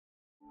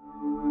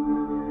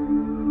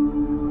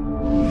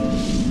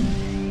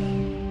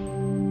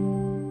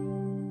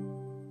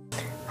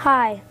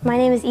Hi, my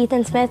name is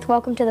Ethan Smith.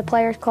 Welcome to the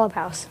Players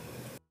Clubhouse.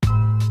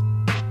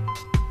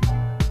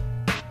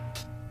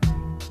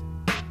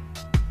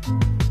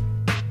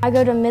 I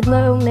go to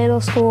Midlow Middle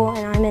School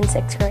and I'm in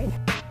 6th grade.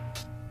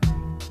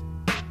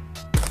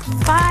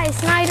 Buy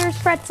Snyder's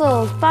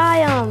pretzels,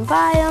 buy them,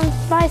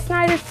 buy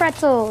Snyder's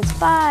pretzels,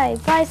 buy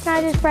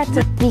Snyder's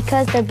pretzels,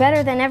 because they're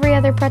better than every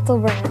other pretzel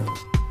brand.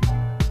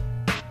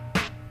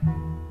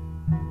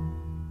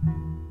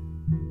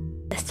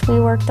 We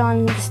worked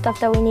on the stuff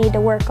that we needed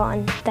to work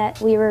on that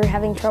we were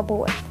having trouble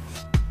with.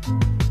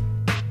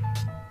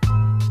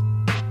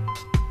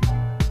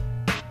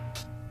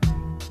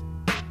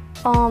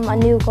 A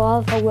new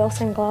glove, a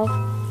Wilson glove.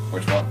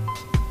 Which one?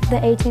 The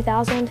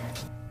A2000.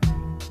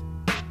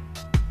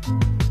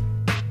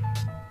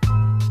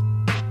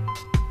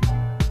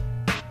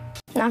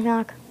 Knock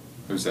knock.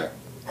 Who's there?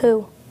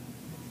 Who?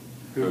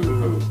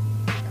 Who?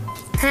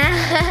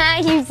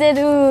 You said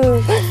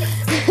who.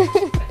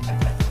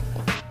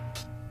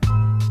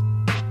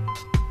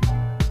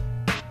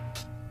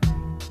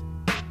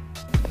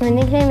 My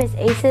nickname is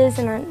Aces,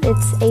 and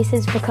it's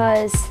Aces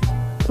because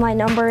my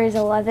number is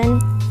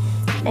 11,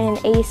 and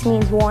ace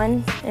means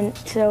 1, and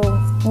so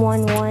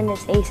 1, 1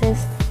 is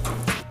Aces.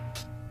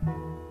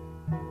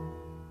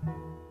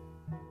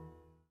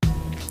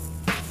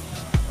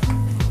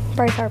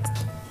 Bryce Harper.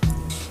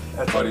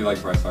 Why do you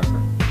like Bryce Harper?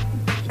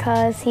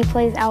 Because he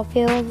plays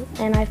outfield,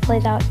 and I've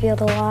played outfield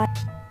a lot.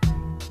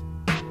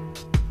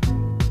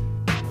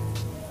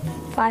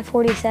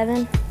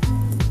 547.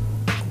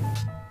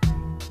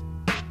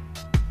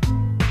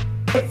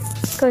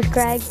 Coach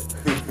Greg.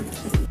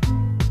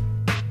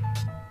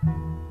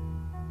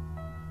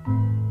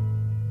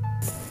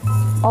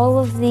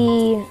 all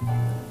the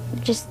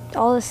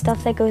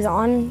stuff that goes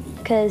on,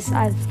 because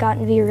I've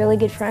gotten to be really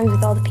good friends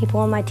with all the people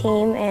on my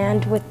team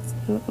and with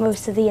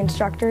most of the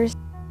instructors.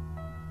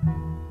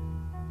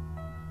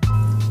 I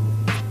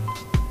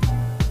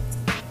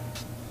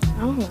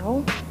don't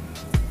know.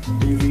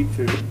 Do you eat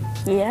food?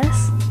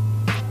 Yes.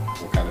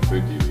 What kind of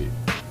food do you eat?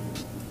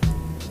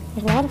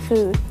 A lot of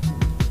food.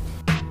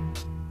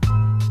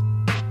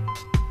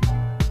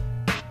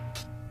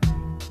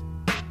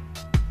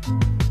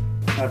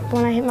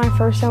 When I hit my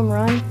first home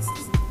run,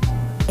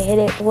 I hit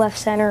it left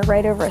center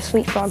right over a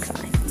Sweet Frog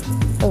sign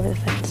over the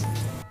fence.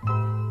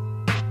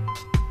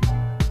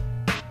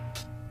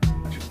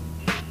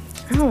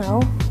 I don't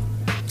know.